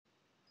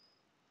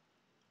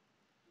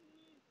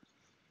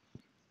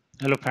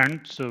Hello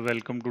friends,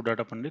 welcome to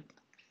DataPundit.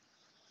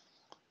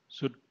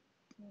 So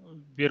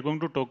we are going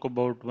to talk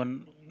about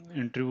one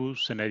interview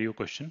scenario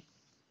question,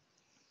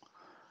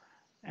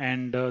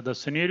 and the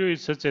scenario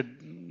is such a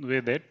way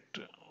that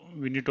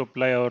we need to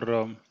apply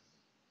our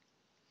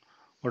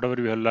whatever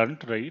we have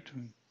learned, right,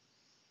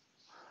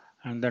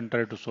 and then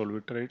try to solve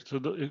it, right. So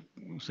the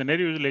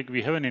scenario is like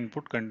we have an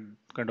input kind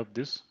of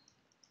this.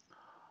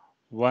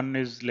 One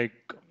is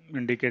like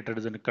indicated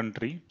as a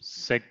country,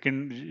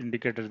 second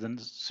indicated as a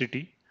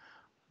city.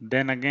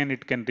 Then again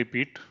it can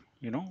repeat,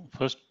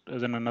 first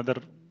as in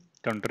another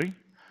country,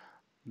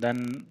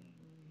 then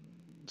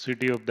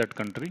city of that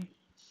country,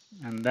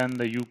 and then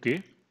the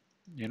UK,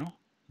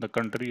 the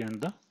country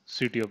and the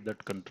city of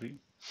that country.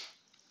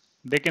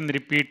 They can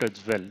repeat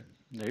as well,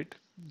 right?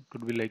 It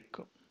could be like,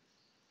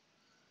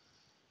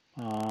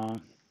 uh,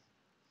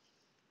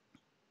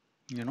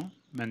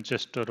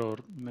 Manchester, or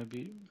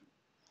maybe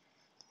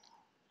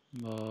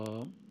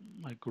uh,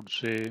 I could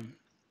say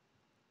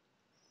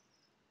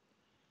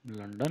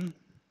London.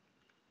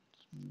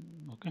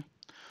 Okay,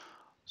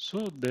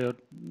 so there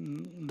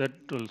that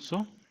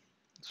also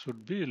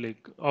should be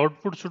like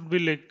output should be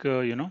like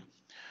uh,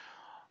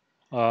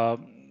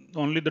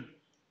 only the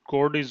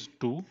code is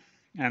two,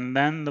 and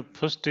then the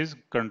first is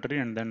country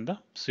and then the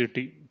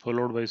city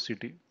followed by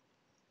city.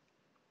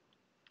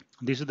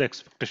 This is the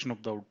expectation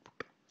of the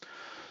output.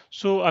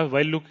 So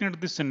while looking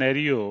at this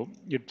scenario,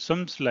 it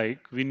seems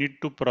like we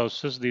need to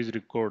process these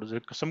records,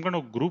 like some kind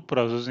of group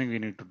processing we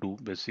need to do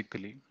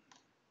basically.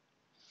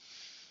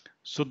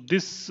 So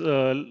this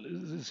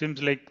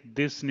seems like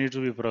this needs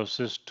to be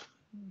processed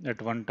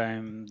at one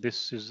time.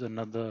 This is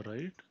another,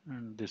 right?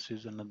 And this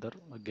is another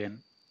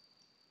again.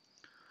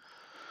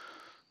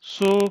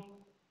 So,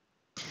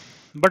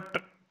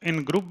 but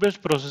in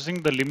group-based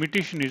processing, the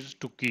limitation is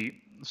to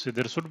key. So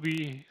there should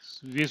be,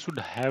 we should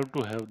have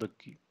to have the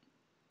key,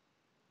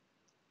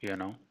 you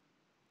know.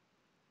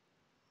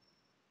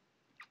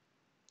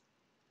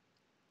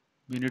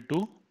 We need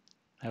to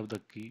have the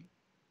key.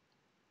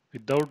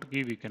 Without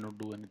key, we cannot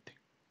do anything,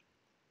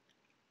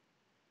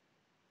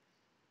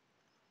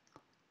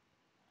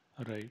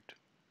 right?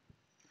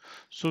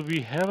 So we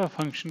have a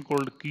function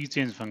called key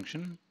change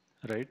function,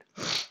 right?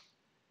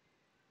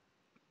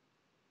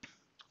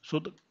 So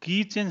the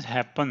key change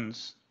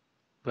happens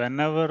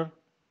whenever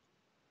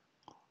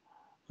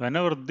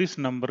whenever this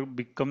number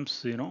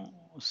becomes,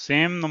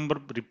 same number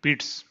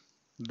repeats,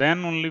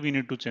 then only we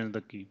need to change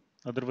the key.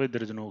 Otherwise,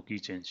 there is no key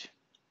change.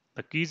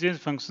 The key change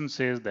function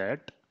says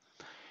that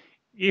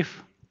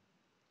if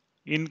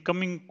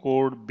incoming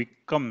code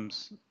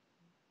becomes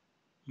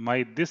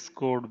this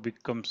code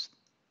becomes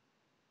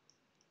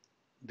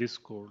this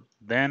code,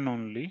 then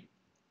only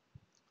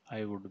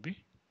I would be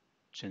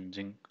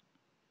changing.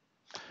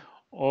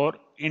 Or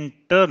in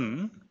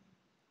turn,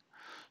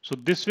 so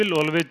this will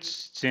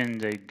always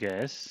change, I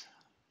guess.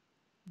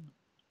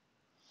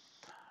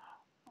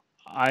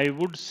 I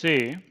would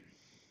say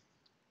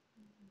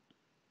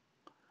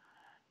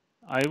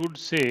I would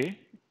say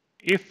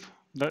if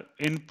the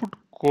input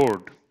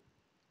code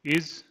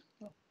is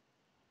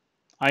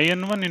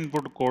in1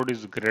 input code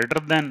is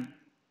greater than,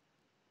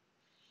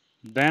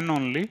 then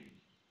only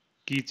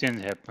key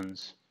change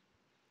happens,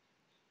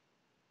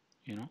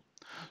 you know.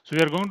 So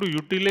we are going to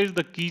utilize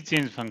the key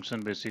change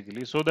function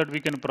basically so that we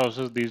can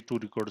process these two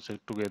records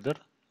together,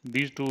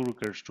 these two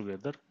records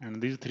together,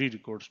 and these three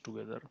records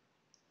together.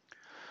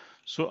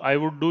 So I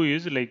would do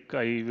is like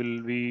I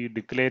will be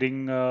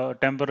declaring a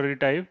temporary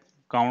type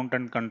count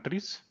and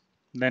countries.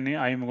 Then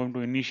I am going to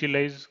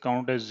initialize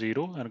count as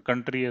 0 and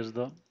country as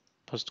the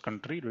first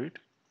country, right?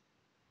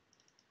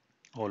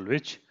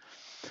 Always.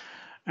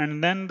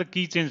 And then the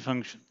key change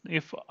function.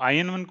 If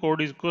in1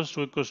 code is equals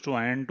to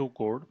in2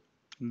 code,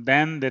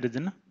 then there is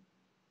a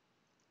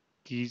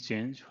key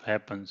change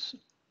happens.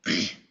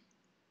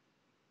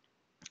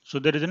 So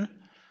there is an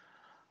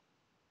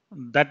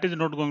that is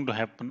not going to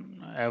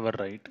happen ever,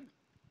 right?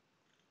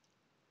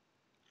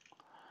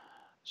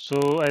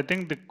 So I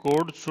think the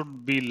code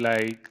should be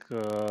like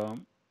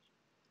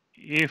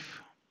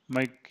if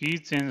my key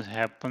change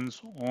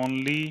happens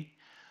only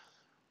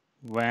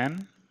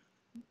when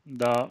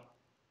the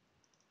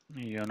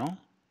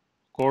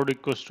code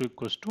equals to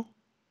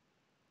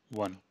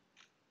 1.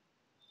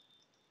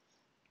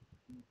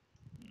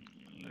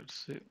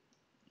 Let's say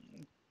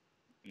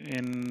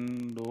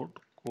in dot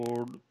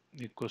code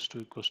equals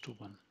to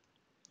 1.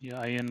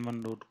 Yeah,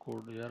 in1 dot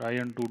code, yeah,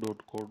 in2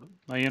 dot code,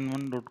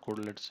 in1 dot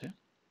code, let's say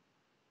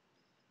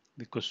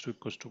equals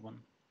to 1.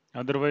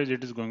 Otherwise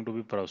it is going to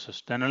be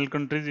processed. Then null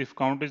countries, if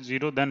count is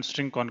 0, then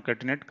string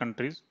concatenate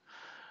countries,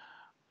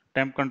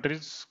 temp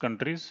countries,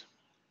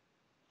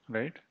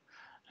 right?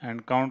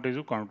 And count is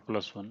a count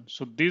plus 1.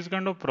 So these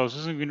kind of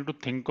processing we need to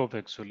think of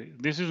actually.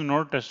 This is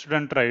not tested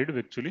and tried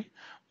actually,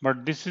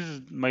 but this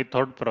is my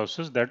thought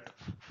process that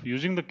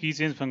using the key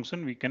change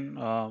function we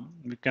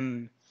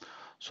can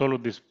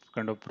solve this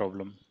kind of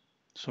problem.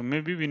 So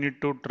maybe we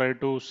need to try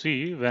to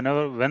see when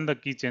the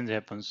key change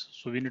happens.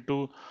 So we need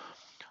to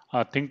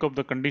think of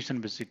the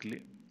condition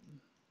basically.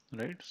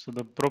 right? So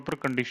the proper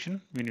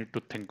condition we need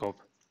to think of.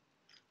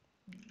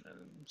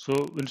 So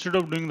instead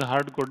of doing the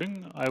hard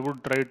coding, I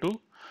would try to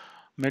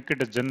make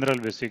it a general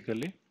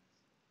basically,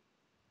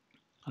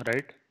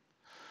 right?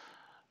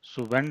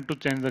 So when to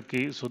change the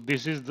key, so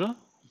this is the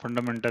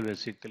fundamental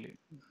basically.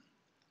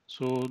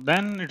 So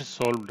then it's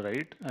solved,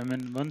 right? I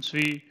mean, once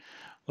we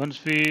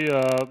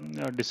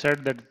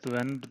decide that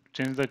when to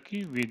change the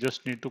key, we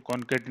just need to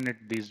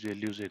concatenate these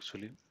values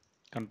actually,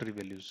 country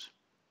values.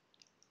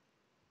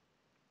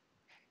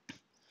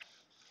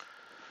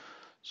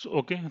 So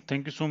okay,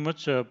 thank you so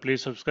much.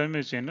 Please subscribe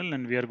my channel,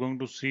 and we are going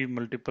to see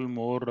multiple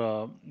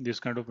more this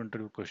kind of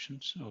interview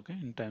questions. Okay,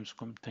 in times to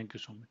come. Thank you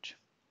so much.